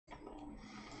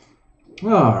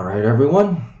All right,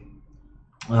 everyone.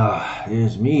 It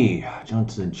is me,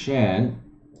 Junson Chan,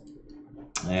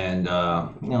 and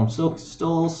I'm still a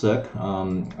little sick.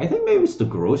 I think maybe it's the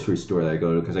grocery store that I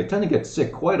go to because I tend to get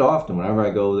sick quite often whenever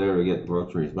I go there to get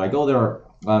groceries. But I go there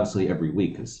honestly every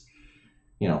week because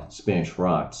Spanish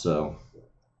rot. So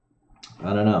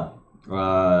I don't know,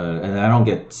 and I don't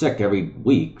get sick every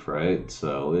week, right?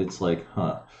 So it's like,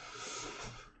 huh.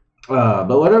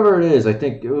 But whatever it is, I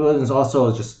think it was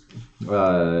also just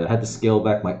had to scale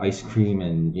back my ice cream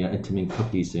and Intamin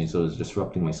cookies thing, so it was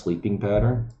disrupting my sleeping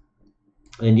pattern.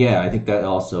 And yeah, I think that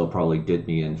also probably did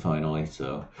me in finally.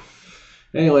 So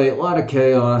anyway, a lot of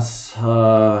chaos.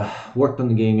 Worked on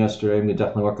the game yesterday. I'm gonna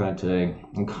definitely work on it today.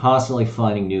 I'm constantly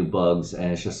finding new bugs,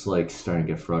 and it's just like starting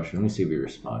to get frustrating. Let me see if he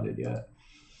responded yet.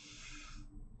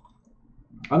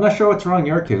 I'm not sure what's wrong in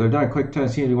your case. I've done a quick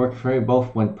test. Seems to be working for you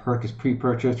both when perk is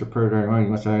pre-purchased or per during run. You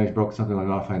must have always broken something by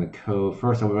modifying the code.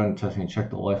 First, I would run the testing and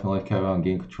check the life and life cap on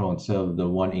game control instead of the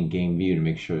one in game view to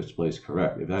make sure the display is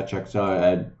correct. If that checks out,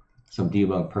 I add some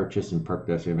debug purchase and perk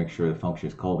testing to make sure the function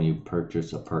is called when you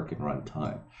purchase a perk in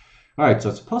runtime. All right, so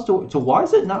it's supposed to. So why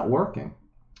is it not working?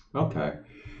 Okay.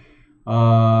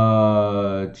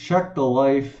 Check the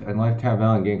life and life cap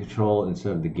value in game control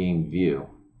instead of the game view.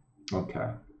 Okay.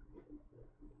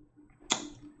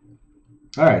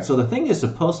 All right, so the thing is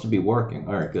supposed to be working.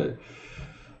 All right, good.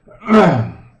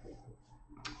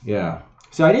 Yeah.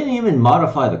 So I didn't even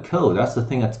modify the code. That's the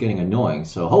thing that's getting annoying.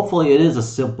 So hopefully it is a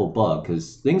simple bug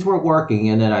because things were working,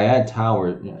 and then I add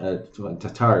tower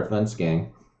defense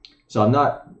game. So I'm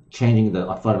not changing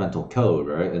the fundamental code,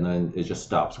 right? And then it just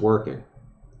stops working.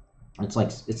 It's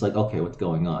like okay, what's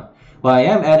going on? But I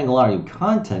am adding a lot of new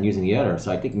content using the editor, so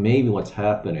I think maybe what's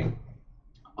happening.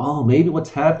 Oh, maybe what's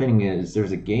happening is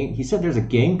there's a game. He said there's a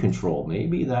game control.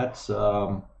 Maybe that's.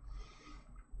 Oh,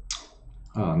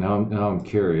 now I'm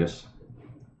curious.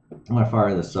 I'm gonna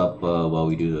fire this up while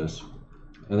we do this,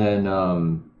 and then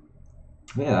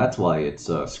yeah, that's why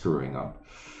it's screwing up.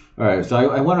 All right, so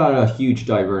I went on a huge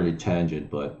diverted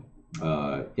tangent, but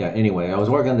yeah. Anyway, I was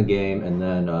working on the game, and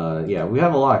then yeah, we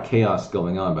have a lot of chaos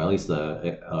going on, but at least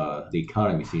the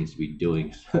economy seems to be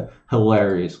doing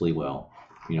hilariously well.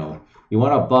 You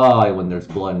want to buy when there's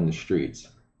blood in the streets.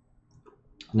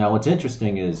 Now, what's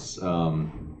interesting is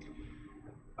I'm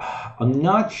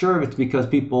not sure if it's because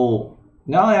people.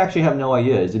 Now I actually have no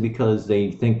idea. Is it because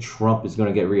they think Trump is going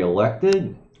to get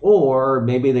reelected? Or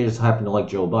maybe they just happen to like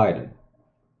Joe Biden?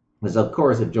 Because, of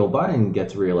course, if Joe Biden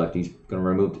gets reelected, he's going to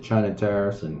remove the China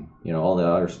tariffs and all the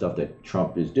other stuff that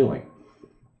Trump is doing.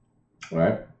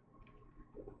 Right?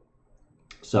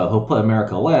 So he'll put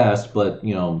America last, but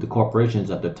the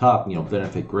corporations at the top,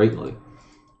 benefit greatly.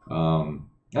 And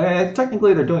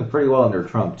technically, they're doing pretty well under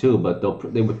Trump too, but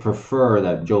they would prefer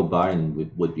that Joe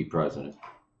Biden would be president.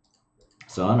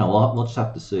 So I don't know. We'll just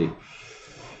have to see.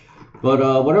 But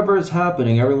whatever is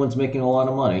happening, everyone's making a lot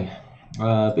of money.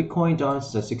 Bitcoin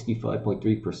does at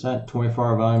 65.3%.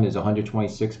 24-hour volume is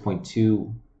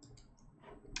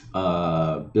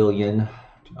 126.2 billion.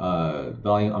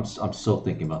 Volume. I'm still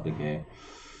thinking about the game.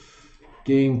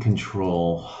 Game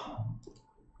control.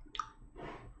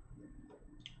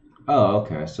 Oh,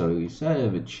 okay. So you said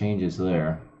if it changes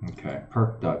there. Okay.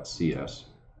 Perk.cs.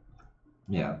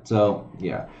 Yeah. So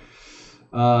yeah.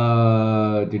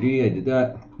 I did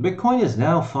that. Bitcoin is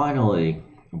now finally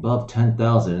above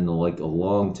 10,000 in like a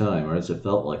long time, or as it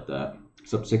felt like that.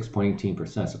 It's up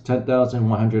 6.18%. So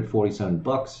 10,147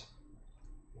 bucks.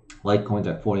 Litecoin's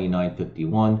at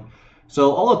 49.51.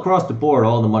 So all across the board,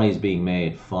 all the money is being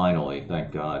made finally.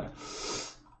 Thank God.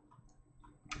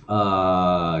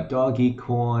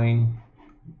 Dogecoin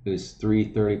is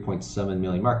 330.7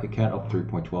 million market cap, up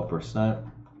 3.12%.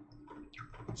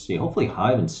 Let's see. Hopefully,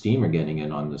 Hive and Steam are getting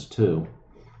in on this too.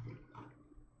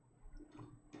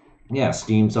 Yeah,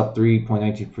 Steam's up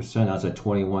 3.19%. That's at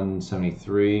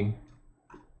 21.73.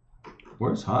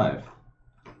 Where's Hive?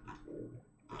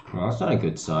 Well, that's not a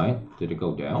good sign. Did it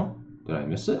go down? Did I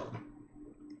miss it?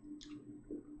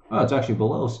 Oh, it's actually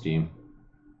below Steam.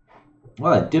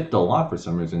 Well, it dipped a lot for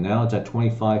some reason. Now it's at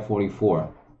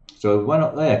 25.44. So it went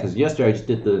up, yeah, because yesterday I just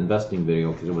did the investing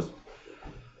video because it was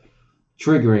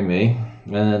triggering me,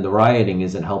 and then the rioting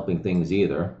isn't helping things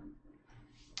either.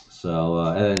 So,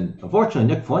 and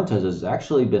unfortunately, Nick Fuentes has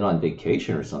actually been on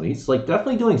vacation or something. He's like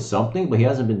definitely doing something, but he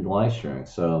hasn't been live streaming.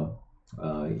 So,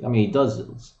 I mean, he does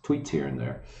tweets here and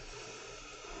there.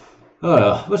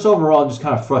 But overall, I'm just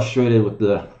kind of frustrated with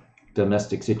the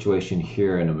domestic situation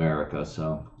here in America.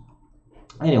 So,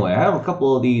 anyway, I have a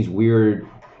couple of these weird.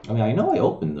 I mean, I know I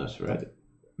opened this, right?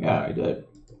 Yeah, I did.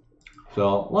 So,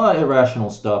 a lot of irrational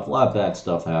stuff, a lot of bad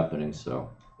stuff happening. So,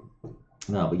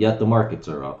 No, but yet the markets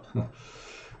are up.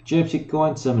 Gypsy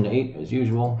coin 7 to 8 as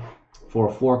usual.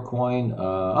 404 coin.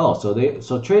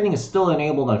 So trading is still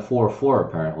enabled on 404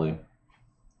 apparently.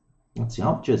 Let's see,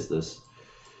 how much is this?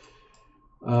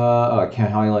 I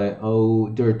can't highlight. Oh,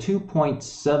 there are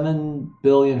 2.7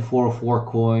 billion 404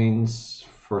 coins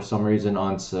for some reason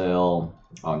on sale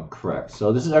on Correct.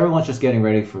 So this is everyone's just getting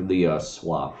ready for the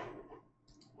swap.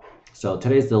 So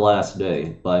today's the last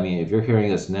day, but I mean, if you're hearing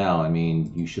this now, I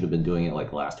mean, you should have been doing it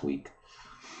like last week.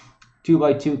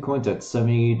 2x2 coins at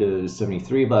 70 to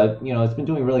 73, but you know, it's been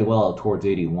doing really well towards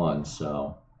 81.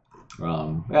 So,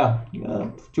 yeah,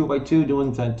 2x2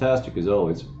 doing fantastic as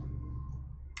always.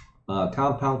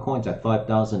 Compound coins at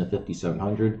 5,000 to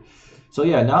 5,700. So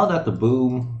yeah, now that the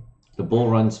bull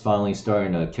run's finally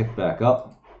starting to kick back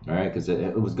up, all right, because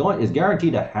it's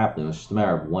guaranteed to happen. It's just a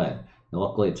matter of when. And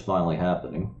luckily, it's finally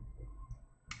happening.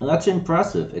 And that's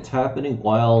impressive. It's happening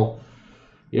while,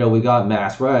 you know, we got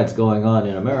mass riots going on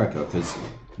in America because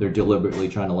they're deliberately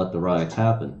trying to let the riots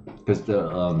happen. Because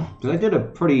I did a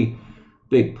pretty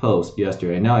big post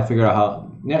yesterday. And now I figured out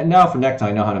how. Now for next time,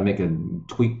 I know how to make a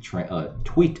tweet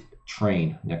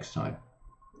train next time.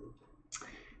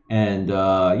 And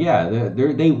yeah,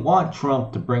 they want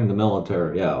Trump to bring the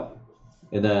military out,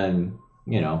 and then,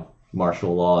 you know,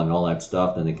 martial law and all that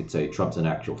stuff, then they could say Trump's an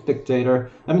actual dictator.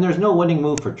 I mean, there's no winning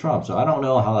move for Trump, so I don't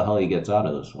know how the hell he gets out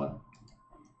of this one.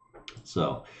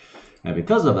 So, and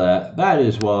because of that, that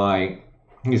is why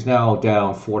he's now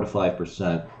down 4 to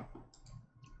 5%.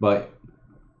 But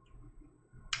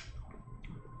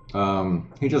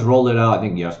he just rolled it out, I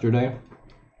think, yesterday.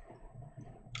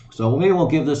 So maybe we'll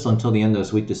give this until the end of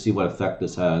this week to see what effect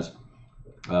this has,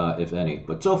 if any.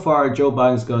 But so far, Joe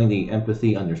Biden's going the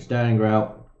empathy, understanding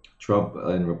route. Trump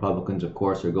and Republicans, of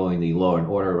course, are going the law and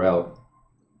order route.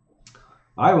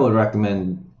 I would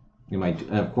recommend, and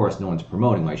of course, no one's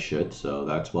promoting my shit, so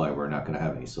that's why we're not going to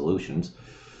have any solutions.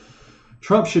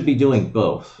 Trump should be doing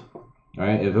both. All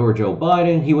right, if it were Joe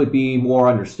Biden, he would be more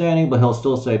understanding, but he'll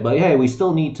still say, "But hey, we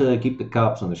still need to keep the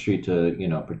cops on the street to, you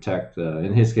know, protect."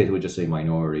 In his case, he would just say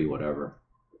minority, whatever.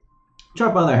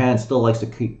 Trump, on the other hand, still likes to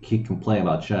keep complaining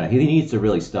about China. He needs to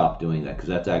really stop doing that because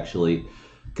that's actually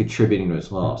contributing to his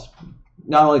loss.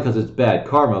 Not only because it's bad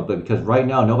karma, but because right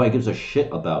now nobody gives a shit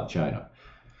about China.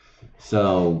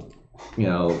 So, you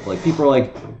know, like people are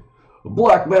like, a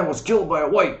black man was killed by a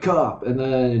white cop, and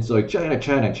then it's like China,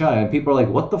 China, China, and people are like,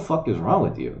 what the fuck is wrong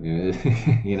with you?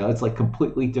 You know, it's like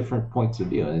completely different points of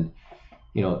view, and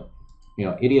you know,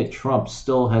 idiot Trump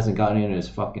still hasn't gotten into his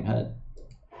fucking head.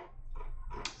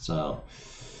 So,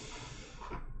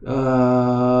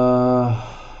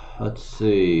 let's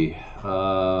see.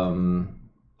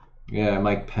 Yeah,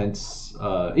 Mike Pence,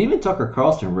 even Tucker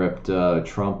Carlson ripped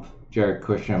Trump, Jared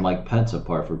Kushner, and Mike Pence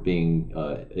apart for being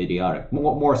idiotic.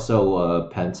 More so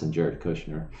Pence and Jared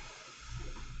Kushner.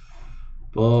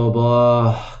 Blah,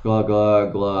 blah, blah, blah,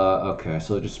 blah. Okay,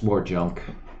 so just more junk.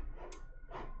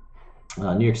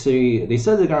 New York City, they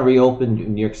said they're going to reopen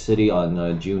New York City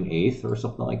on June 8th or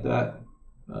something like that.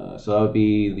 So that would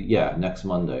be, yeah, next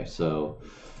Monday. So,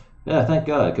 yeah, thank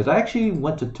God. Because I actually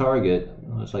went to Target, it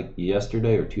was like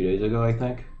yesterday or 2 days ago, I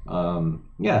think.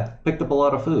 Yeah, picked up a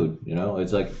lot of food, you know.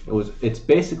 It's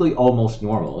basically almost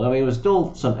normal. I mean, it was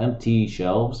still some empty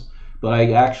shelves, but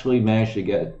I actually managed to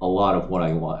get a lot of what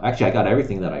I want. Actually, I got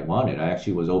everything that I wanted. I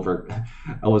actually was over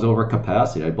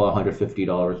capacity. I bought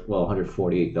 $150, well,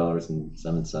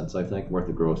 $148.07, I think, worth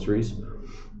of groceries.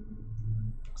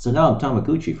 So now I'm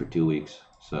Tamaguchi for 2 weeks.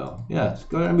 So yeah, it's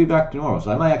going to be back to normal.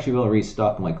 So I might actually be able to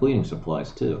restock my cleaning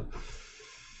supplies too.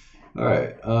 All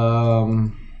right.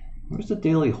 Where's the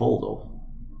daily hodl?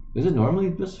 Is it normally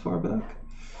this far back?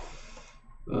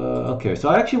 Okay, so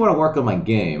I actually want to work on my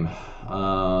game.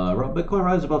 Bitcoin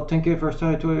rises above 10K first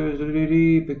time.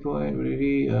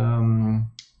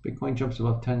 Bitcoin jumps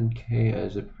above 10K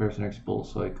as it prepares the next bull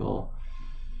cycle.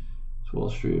 Wall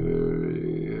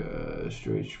Street,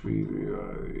 straight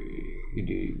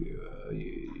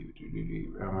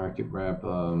market wrap.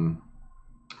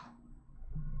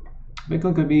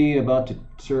 Bitcoin could be about to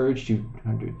surge to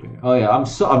 200. Oh yeah, I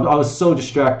was so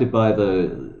distracted by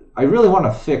I really want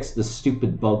to fix the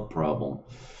stupid bug problem.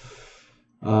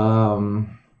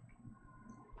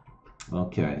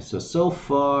 Okay, so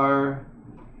far,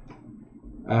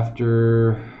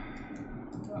 after.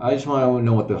 I just want to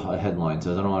know what the headline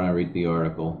says. I don't want to read the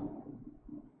article.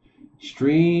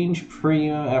 Strange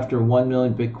premium after 1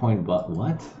 million Bitcoin bought.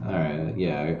 What? Alright,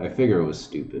 yeah, I figure it was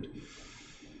stupid.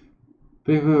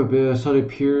 Study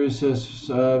peers says,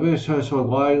 so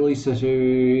widely says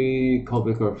called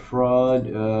Bitcoin fraud.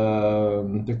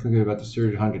 Bitcoin about to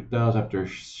surge 100,000 after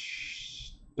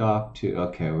stock to,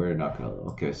 okay, we're not gonna,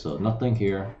 okay, so nothing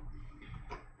here.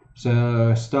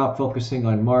 So stop focusing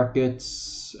on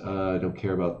markets. Don't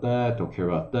care about that. Don't care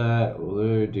about that.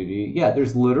 Yeah,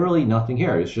 there's literally nothing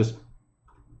here. It's just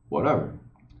whatever.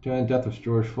 Death of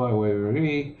George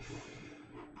Floyd.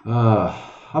 I'm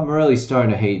really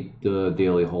starting to hate the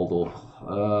daily hodl.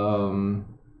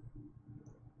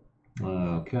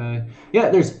 Okay. Yeah,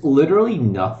 there's literally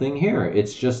nothing here.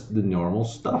 It's just the normal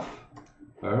stuff.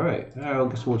 All right. I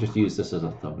guess we'll just use this as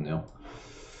a thumbnail.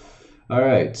 All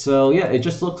right, so yeah, it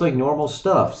just looks like normal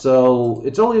stuff. So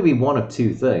it's only gonna be one of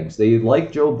two things. They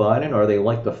like Joe Biden or they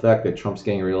like the fact that Trump's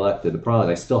getting reelected. The problem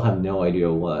is I still have no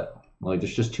idea what. Like,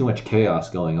 there's just too much chaos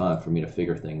going on for me to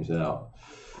figure things out.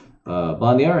 But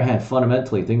on the other hand,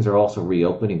 fundamentally, things are also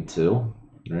reopening too.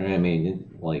 Right? I mean,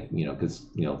 like, you know, because,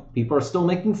 you know, people are still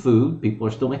making food. People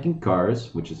are still making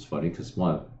cars, which is funny because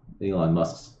one of Elon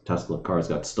Musk's Tesla cars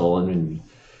got stolen in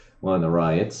one of the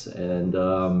riots. And,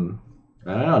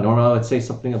 I don't know. Normally I would say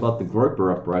something about the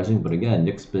Groyper uprising, but again,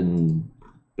 Nick's been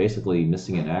basically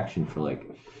missing in action for like,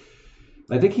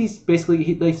 I think he's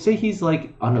basically, they say he's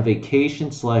like on a vacation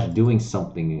 / doing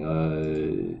something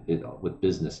with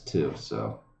business too.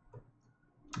 So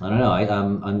I don't know.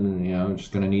 I'm you know, I'm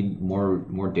just gonna need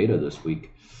more data this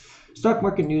week. Stock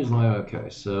market news. Okay,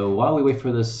 so while we wait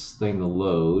for this thing to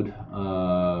load,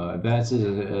 advances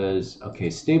as okay,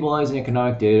 stabilizing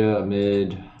economic data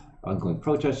amid ongoing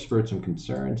protests spurred some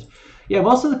concerns. Yeah,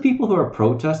 most of the people who are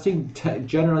protesting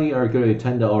generally are going to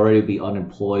tend to already be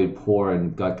unemployed, poor,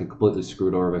 and got completely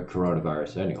screwed over by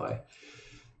coronavirus anyway.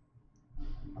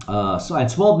 And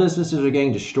small businesses are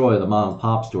getting destroyed, the mom and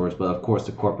pop stores, but of course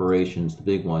the corporations, the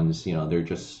big ones, you know, they're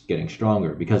just getting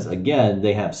stronger because again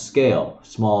they have scale.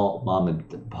 Small mom and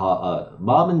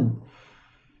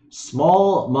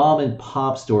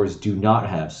pop stores do not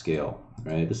have scale.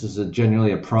 Right? This is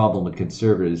generally a problem with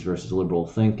conservatives versus liberal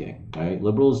thinking. Right?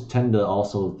 Liberals tend to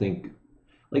also think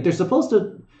like they're supposed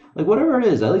to, like whatever it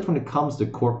is. At least when it comes to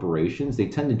corporations, they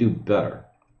tend to do better,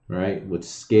 right? With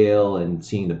scale and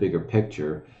seeing the bigger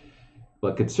picture.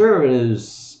 But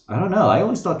conservatives, I don't know. I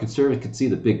always thought conservatives could see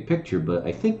the big picture, but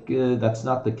I think that's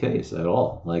not the case at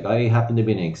all. Like I happen to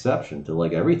be an exception to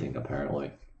like everything apparently.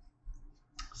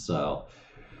 So.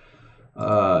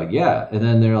 Yeah, and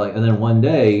then they're like, and then one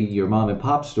day your mom and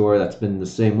pop store that's been the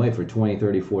same way for 20,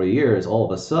 30, 40 years, all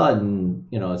of a sudden,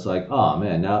 you know, it's like, oh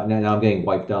man, now I'm getting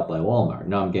wiped out by Walmart.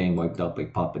 Now I'm getting wiped out by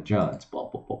Papa John's, blah,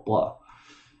 blah, blah, blah.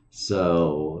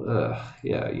 So,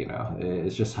 yeah, you know,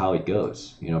 it's just how it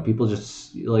goes. You know, people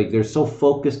just, like, they're so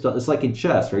focused on, it's like in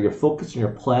chess, right? You're focused on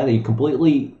your plan that you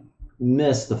completely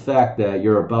miss the fact that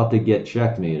you're about to get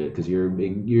checkmated because you're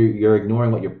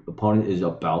ignoring what your opponent is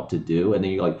about to do, and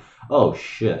then you're like, oh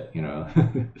shit, you know.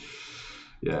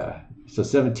 Yeah. So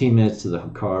 17 minutes to the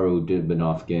Hikaru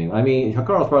Dibanoff game. I mean,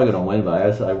 Hikaru's probably gonna win, but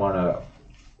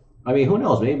I mean, who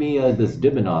knows? Maybe this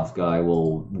Dibanoff guy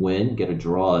will win, get a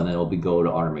draw, and then it'll go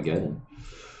to Armageddon.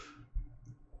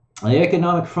 On the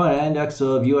economic front, index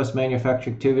of U.S.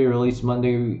 manufacturing activity released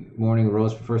Monday morning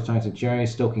rose for first time since January,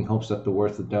 stoking hopes that the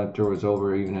worst of the downturn was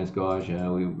over. Even as gosh,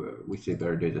 we say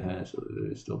better days ahead, so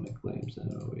they still make claims.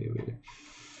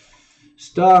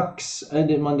 Stocks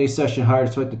ended Monday session higher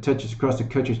despite the tensions across the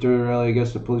country during a rally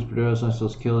against the police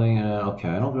produce killing. Okay,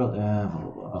 I don't really.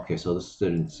 Okay, so this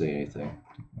didn't say anything.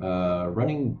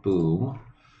 Running boom.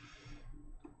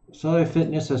 Solid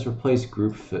fitness has replaced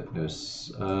group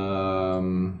fitness.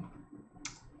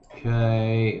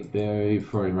 Okay, very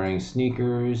for wearing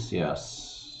sneakers,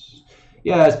 yes.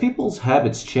 Yeah, as people's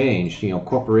habits change, you know,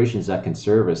 corporations that can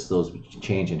service those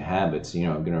change in habits, you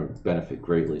know, are going to benefit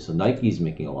greatly. So Nike's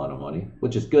making a lot of money,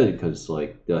 which is good because,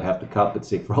 like, they'll have to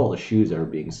compensate for all the shoes that are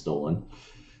being stolen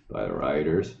by the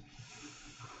rioters.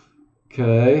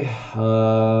 Okay,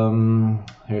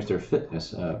 here's their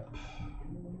fitness app.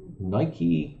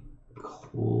 Nike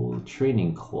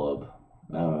Training Club.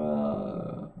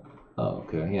 Oh,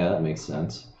 okay, yeah, that makes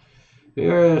sense.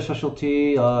 Here,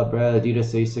 specialty, Brad,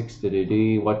 Adidas,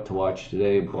 A6, what to watch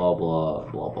today, blah, blah,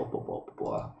 blah, blah, blah, blah,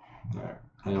 blah. All right,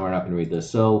 and we're not going to read this.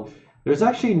 So, there's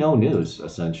actually no news,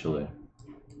 essentially.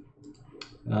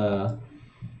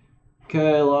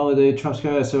 Okay, along with the Trump's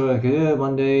so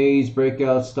Monday's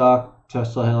breakout stock,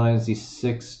 Tesla headlines, these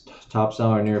 6 top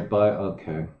seller nearby.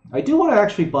 Okay. I do want to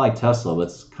actually buy Tesla, but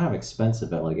it's kind of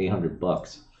expensive at like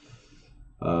 $800.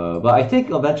 But I think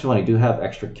eventually when I do have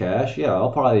extra cash, yeah,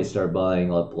 I'll probably start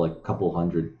buying up like a couple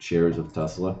hundred shares of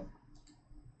Tesla.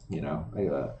 You know,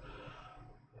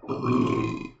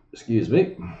 excuse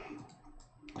me.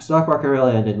 Stock market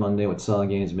rally ended Monday with solid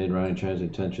gains mid-run and trends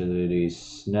intention to the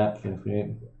snap.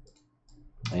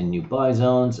 And new buy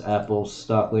zones. Apple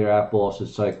stock leader Apple also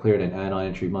site cleared an add-on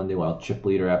entry Monday, while chip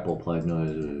leader Apple applied no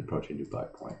approaching new buy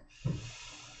point.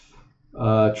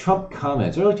 Trump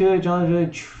comments early today.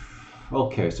 John.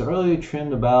 Okay, so earlier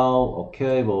trimmed about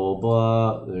okay, blah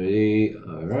blah blah. The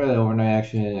overnight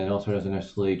action and also doesn't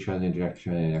necessarily trend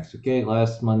injection and exit gate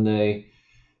last Monday.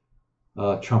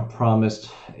 Trump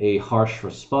promised a harsh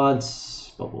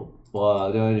response. Blah blah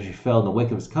blah. The energy fell in the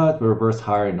wake of his cut, but reversed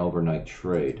higher in overnight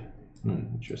trade.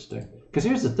 Interesting. Because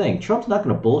here's the thing: Trump's not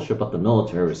going to bullshit about the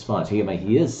military response. He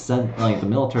is sent, like the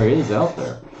military is out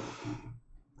there.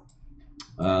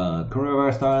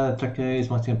 Coronavirus started tech days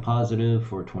once again positive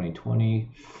for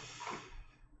 2020.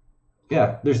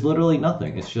 Yeah, there's literally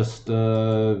nothing. It's just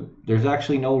there's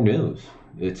actually no news.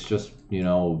 It's just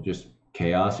just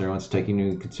chaos. Everyone's taking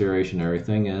into consideration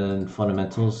everything, and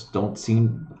fundamentals don't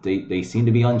seem they seem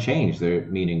to be unchanged.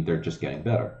 Meaning they're just getting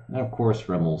better. And of course,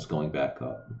 Remmel's going back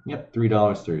up. Yep,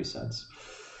 $3.30.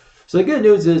 So the good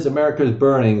news is America's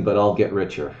burning, but I'll get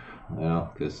richer.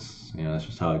 Because that's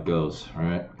just how it goes,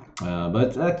 right?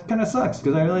 But that kind of sucks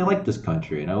because I really like this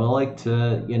country, and I would like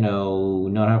to,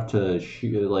 not have to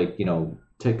shoot,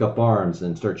 take up arms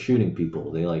and start shooting people.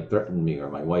 They threaten me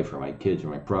or my wife or my kids or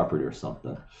my property or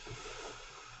something.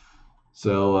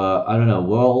 So I don't know.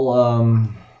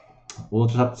 Well, we'll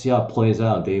just have to see how it plays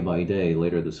out day by day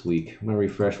later this week. I'm gonna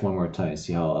refresh one more time,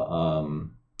 see how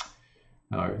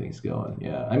everything's going.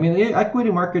 Yeah, I mean the equity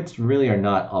markets really are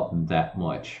not up that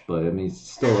much, but I mean it's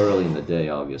still early in the day,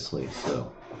 obviously.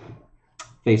 So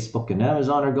Facebook and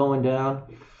Amazon are going down.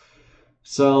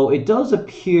 So it does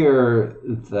appear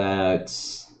that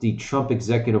the Trump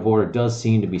executive order does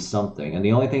seem to be something. And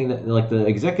the only thing that, the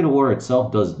executive order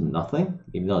itself does nothing,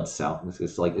 even though it's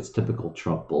typical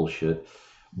Trump bullshit.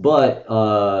 But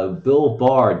Bill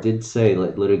Barr did say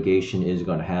that litigation is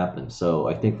going to happen. So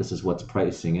I think this is what's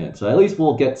pricing in. So at least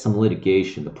we'll get some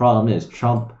litigation. The problem is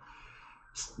Trump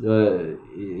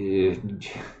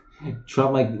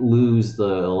might lose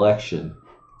the election.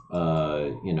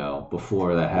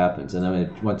 Before that happens. And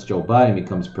then once Joe Biden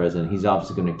becomes president, he's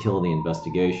obviously going to kill the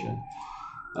investigation.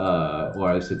 Or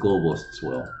at least the globalists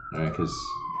will. Right? Because,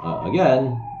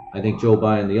 again, I think Joe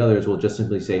Biden and the others will just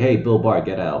simply say, hey, Bill Barr,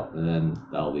 get out. And then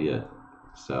that'll be it.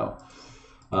 So,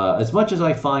 as much as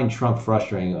I find Trump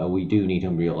frustrating, we do need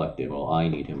him reelected. Well, I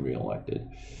need him reelected.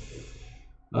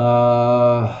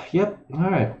 Yep. All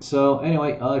right. So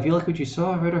anyway, if you like what you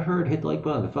saw, read or heard, hit the like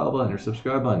button, the follow button, or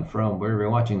subscribe button from wherever you're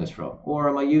watching this from, or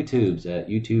on my YouTubes at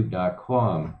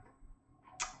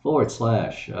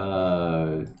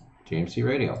youtube.com/JMC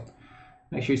Radio.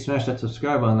 Make sure you smash that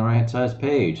subscribe button on the right hand side of this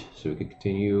page so we can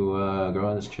continue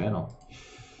growing this channel.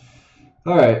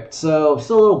 All right. So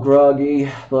still a little groggy,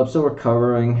 but I'm still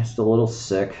recovering. Still a little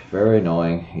sick. Very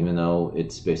annoying, even though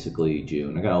it's basically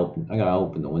June. I gotta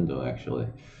open the window actually.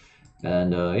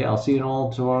 And yeah, I'll see you in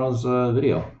all tomorrow's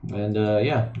video. And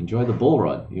yeah, enjoy the bull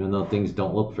run, even though things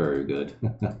don't look very good.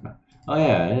 Oh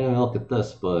yeah, I didn't even look at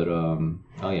this, but oh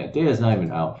yeah, data's not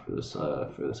even out for this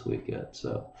week yet.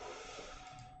 So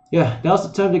yeah, now's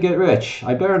the time to get rich.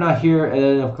 I better not hear.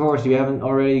 And of course, if you haven't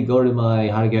already, go to my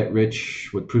How to Get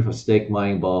Rich with Proof of Stake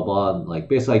Mining, blah blah blah.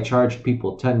 Basically, I charge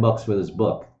people $10 for this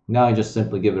book. Now I just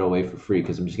simply give it away for free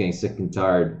because I'm just getting sick and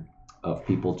tired of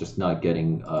people just not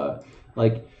getting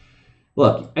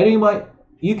Look,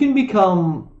 you can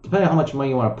become, depending on how much money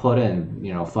you want to put in,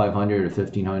 $500 or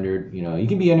 $1,500, you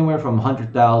can be anywhere from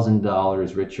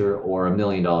 $100,000 richer or $1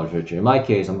 million richer. In my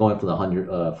case, I'm going for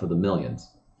the millions.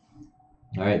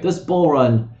 All right, this bull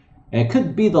run, and it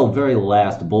could be the very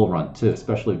last bull run too,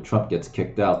 especially if Trump gets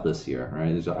kicked out this year. All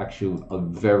right, there's actually a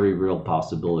very real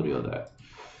possibility of that.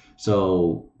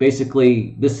 So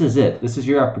basically, this is it. This is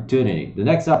your opportunity. The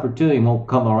next opportunity won't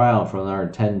come around for another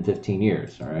 10, 15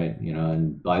 years, all right?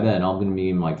 And by then, I'm going to be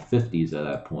in my 50s at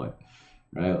that point,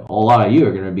 right? A lot of you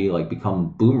are going to be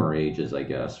become boomer ages, I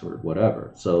guess, or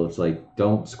whatever. So it's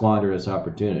don't squander this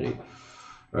opportunity,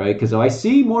 right? Because if I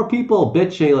see more people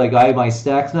bitching my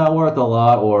stack's not worth a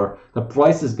lot or the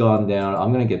price has gone down,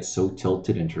 I'm going to get so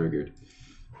tilted and triggered,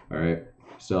 all right?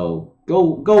 So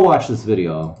go watch this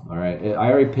video, all right? I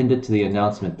already pinned it to the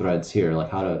announcement threads here,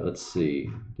 let's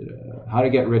see, how to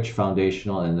get rich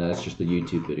foundational, and that's just a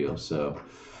YouTube video. So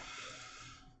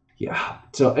yeah.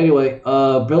 So anyway,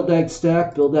 build that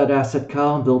stack, build that asset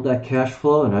column, build that cash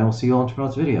flow, and I will see you all in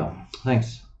tomorrow's video.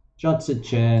 Thanks. Junson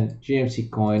Chan,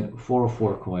 GMC Coin,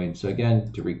 404 Coin. So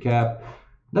again, to recap,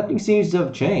 nothing seems to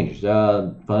have changed.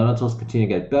 Fundamentals continue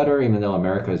to get better, even though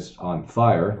America is on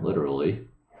fire, literally.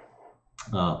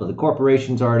 But the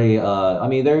corporations already,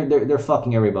 they're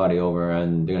fucking everybody over,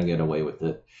 and they're gonna get away with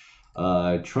it.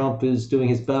 Trump is doing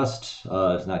his best.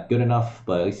 It's not good enough,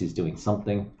 but at least he's doing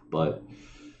something. But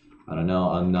I don't know.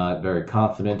 I'm not very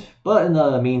confident. But in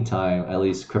the meantime, at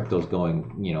least crypto's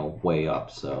going, way up.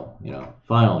 So,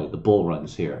 finally the bull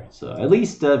run's here. So at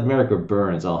least if America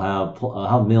burns, I'll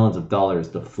have millions of dollars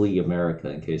to flee America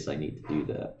in case I need to do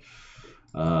that.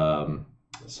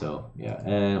 So yeah,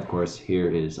 and of course here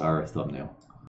is our thumbnail.